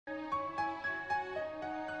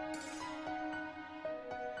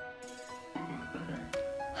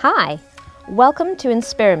Hi, welcome to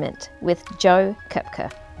Experiment with Jo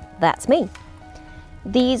Koepke. That's me.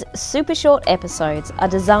 These super short episodes are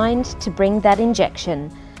designed to bring that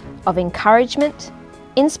injection of encouragement,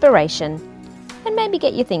 inspiration, and maybe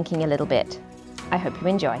get you thinking a little bit. I hope you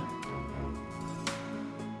enjoy.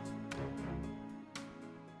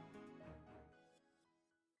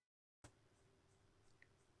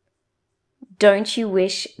 Don't you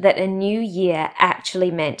wish that a new year actually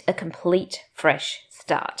meant a complete fresh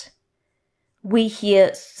start? We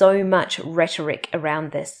hear so much rhetoric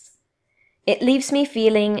around this. It leaves me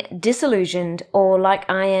feeling disillusioned or like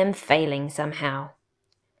I am failing somehow.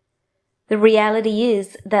 The reality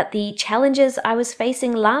is that the challenges I was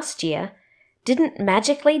facing last year didn't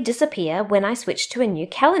magically disappear when I switched to a new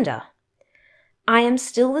calendar. I am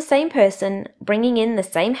still the same person, bringing in the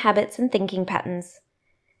same habits and thinking patterns.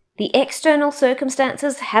 The external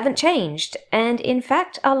circumstances haven't changed and, in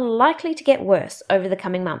fact, are likely to get worse over the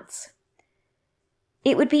coming months.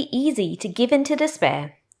 It would be easy to give in to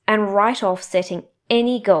despair and write off setting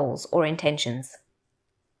any goals or intentions.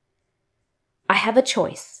 I have a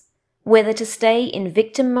choice whether to stay in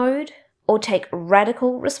victim mode or take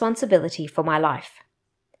radical responsibility for my life.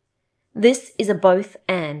 This is a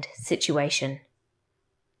both-and situation.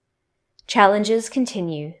 Challenges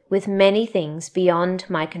continue with many things beyond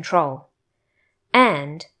my control,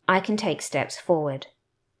 and I can take steps forward.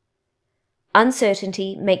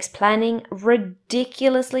 Uncertainty makes planning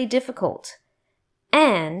ridiculously difficult,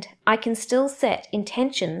 and I can still set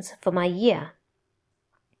intentions for my year.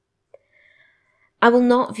 I will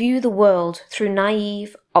not view the world through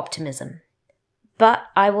naive optimism, but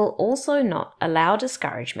I will also not allow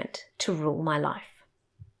discouragement to rule my life.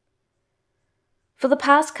 For the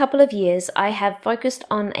past couple of years, I have focused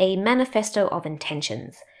on a manifesto of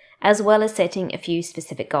intentions, as well as setting a few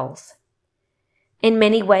specific goals. In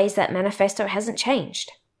many ways, that manifesto hasn't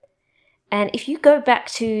changed. And if you go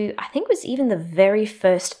back to, I think it was even the very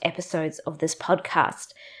first episodes of this podcast,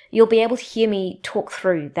 you'll be able to hear me talk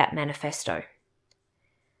through that manifesto.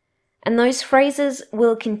 And those phrases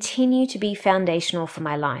will continue to be foundational for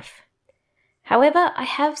my life. However, I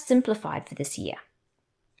have simplified for this year.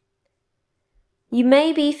 You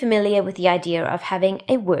may be familiar with the idea of having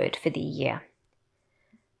a word for the year.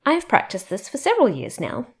 I have practiced this for several years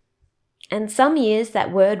now, and some years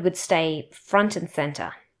that word would stay front and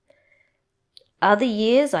center. Other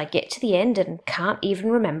years I get to the end and can't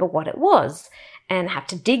even remember what it was, and have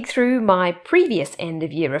to dig through my previous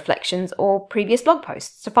end-of-year reflections or previous blog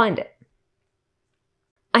posts to find it.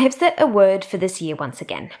 I have set a word for this year once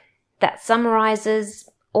again that summarizes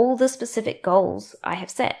all the specific goals I have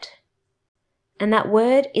set. And that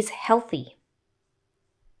word is healthy.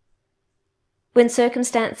 When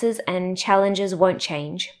circumstances and challenges won't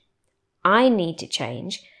change, I need to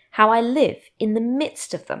change how I live in the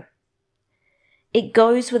midst of them. It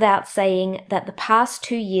goes without saying that the past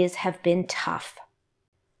 2 years have been tough.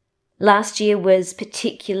 Last year was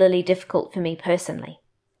particularly difficult for me personally.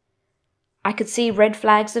 I could see red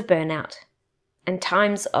flags of burnout and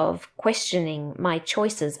times of questioning my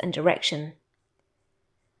choices and direction.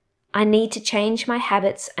 I need to change my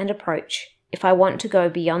habits and approach if I want to go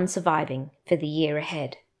beyond surviving for the year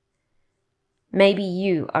ahead. Maybe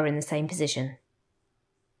you are in the same position.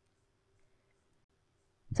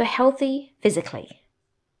 So healthy physically.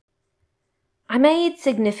 I made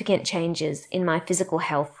significant changes in my physical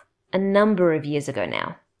health a number of years ago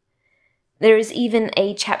now. There is even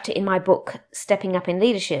a chapter in my book, Stepping Up in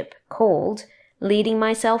Leadership, called Leading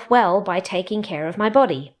Myself Well by Taking Care of My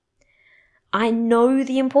Body. I know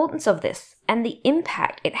the importance of this and the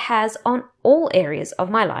impact it has on all areas of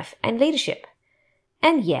my life and leadership.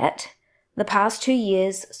 And yet, the past 2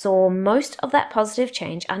 years saw most of that positive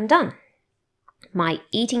change undone. My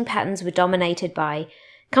eating patterns were dominated by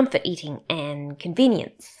comfort eating and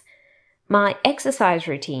convenience. My exercise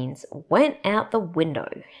routines went out the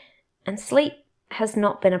window, and sleep has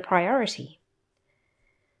not been a priority.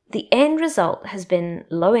 The end result has been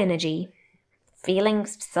low energy, feeling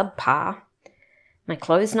subpar, my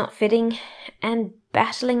clothes not fitting, and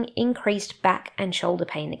battling increased back and shoulder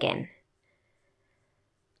pain again.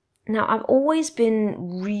 Now, I've always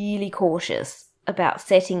been really cautious about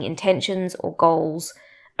setting intentions or goals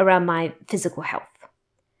around my physical health.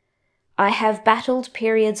 I have battled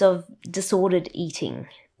periods of disordered eating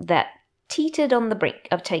that teetered on the brink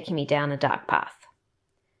of taking me down a dark path.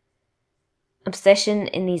 Obsession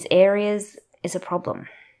in these areas is a problem.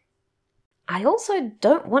 I also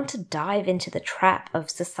don't want to dive into the trap of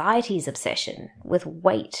society's obsession with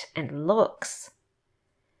weight and looks.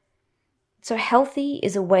 So healthy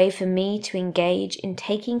is a way for me to engage in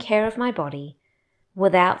taking care of my body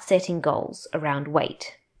without setting goals around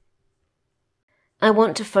weight I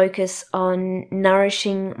want to focus on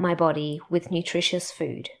nourishing my body with nutritious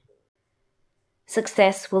food.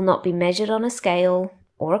 Success will not be measured on a scale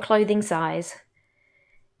or a clothing size.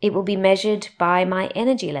 It will be measured by my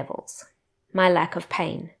energy levels, my lack of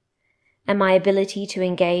pain, and my ability to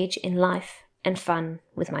engage in life and fun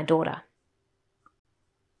with my daughter.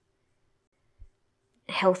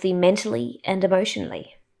 Healthy mentally and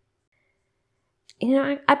emotionally.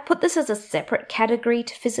 I put this as a separate category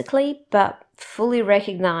to physically, but fully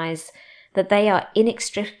recognize that they are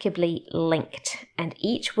inextricably linked and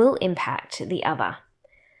each will impact the other.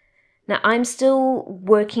 Now, I'm still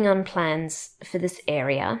working on plans for this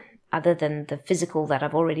area, other than the physical that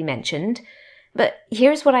I've already mentioned, but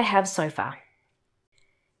here's what I have so far.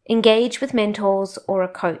 Engage with mentors or a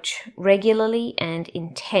coach regularly and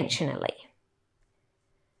intentionally.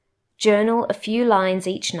 Journal a few lines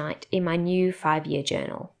each night in my new 5-year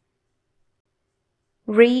journal.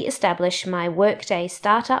 Re-establish my workday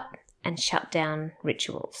startup and shutdown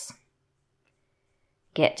rituals.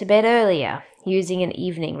 Get to bed earlier, using an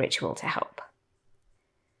evening ritual to help.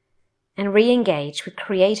 And re-engage with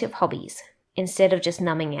creative hobbies instead of just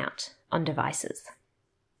numbing out on devices.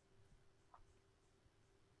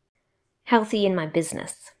 Healthy in my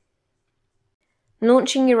business.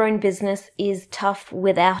 Launching your own business is tough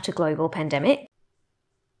without a global pandemic,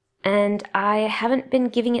 and I haven't been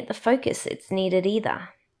giving it the focus it's needed either.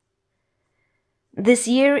 This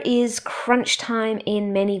year is crunch time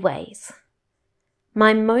in many ways.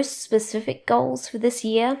 My most specific goals for this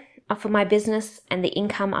year are for my business and the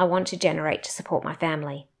income I want to generate to support my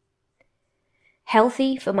family.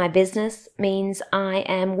 Healthy for my business means I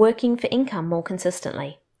am working for income more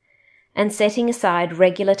consistently and setting aside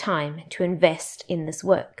regular time to invest in this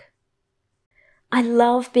work. I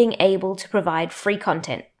love being able to provide free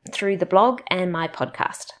content through the blog and my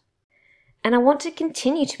podcast, and I want to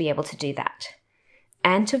continue to be able to do that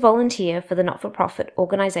and to volunteer for the not-for-profit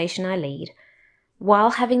organisation I lead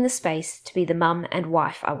while having the space to be the mum and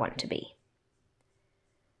wife I want to be.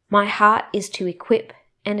 My heart is to equip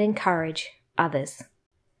and encourage others.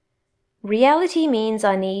 Reality means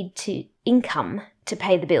I need income to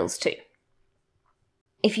pay the bills too.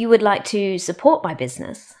 If you would like to support my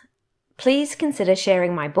business, please consider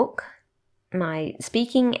sharing my book, my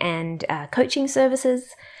speaking and coaching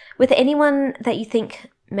services with anyone that you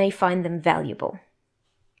think may find them valuable.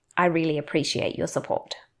 I really appreciate your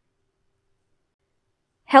support.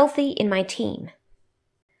 Healthy in my team.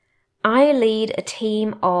 I lead a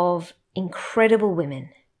team of incredible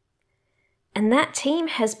women, and that team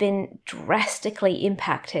has been drastically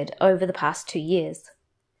impacted over the past 2 years.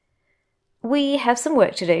 We have some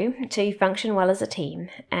work to do to function well as a team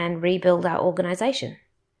and rebuild our organisation.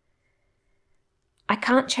 I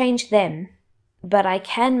can't change them, but I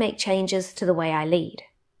can make changes to the way I lead.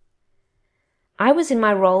 I was in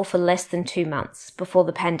my role for less than 2 months before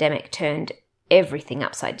the pandemic turned everything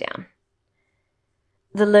upside down.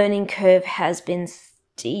 The learning curve has been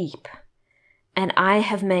steep, and I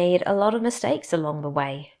have made a lot of mistakes along the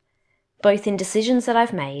way, both in decisions that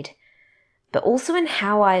I've made, but also in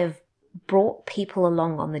how I have brought people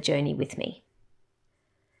along on the journey with me.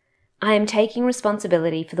 I am taking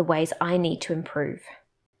responsibility for the ways I need to improve,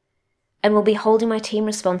 and will be holding my team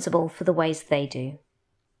responsible for the ways they do.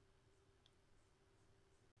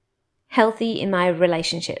 Healthy in my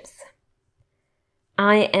relationships.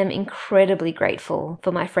 I am incredibly grateful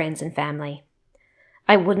for my friends and family.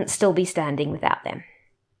 I wouldn't still be standing without them.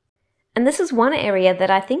 And this is one area that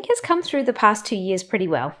I think has come through the past 2 years pretty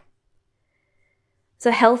well. So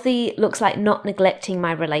healthy looks like not neglecting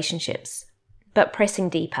my relationships, but pressing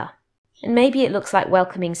deeper. And maybe it looks like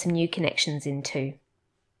welcoming some new connections in too.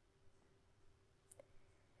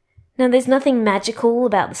 Now, there's nothing magical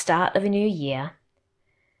about the start of a new year,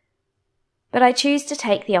 but I choose to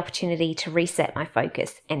take the opportunity to reset my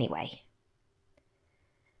focus anyway.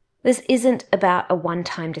 This isn't about a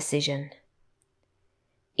one-time decision.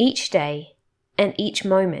 Each day and each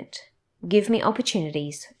moment give me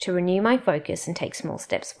opportunities to renew my focus and take small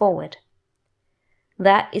steps forward.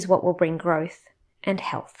 That is what will bring growth and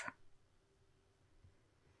health.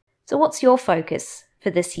 So what's your focus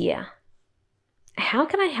for this year? How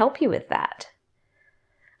can I help you with that?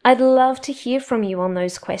 I'd love to hear from you on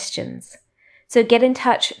those questions. So get in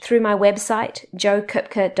touch through my website,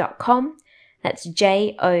 jokoepke.com. That's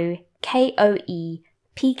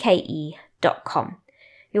jokoepke.com.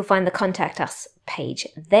 You'll find the Contact Us page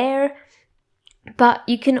there. But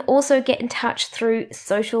you can also get in touch through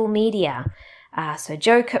social media. So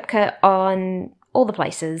Jo Koepke on all the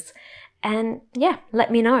places. And yeah,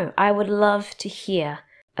 let me know. I would love to hear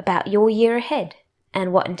about your year ahead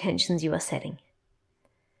and what intentions you are setting.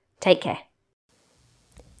 Take care.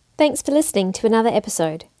 Thanks for listening to another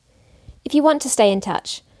episode. If you want to stay in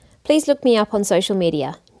touch, please look me up on social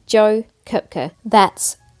media, Jo Koepke.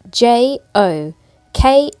 That's JOKOEPKE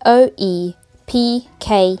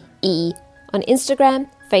on Instagram,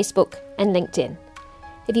 Facebook, and LinkedIn.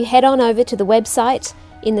 If you head on over to the website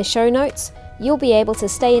in the show notes, you'll be able to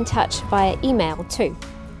stay in touch via email too.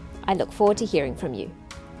 I look forward to hearing from you.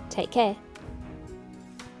 Take care.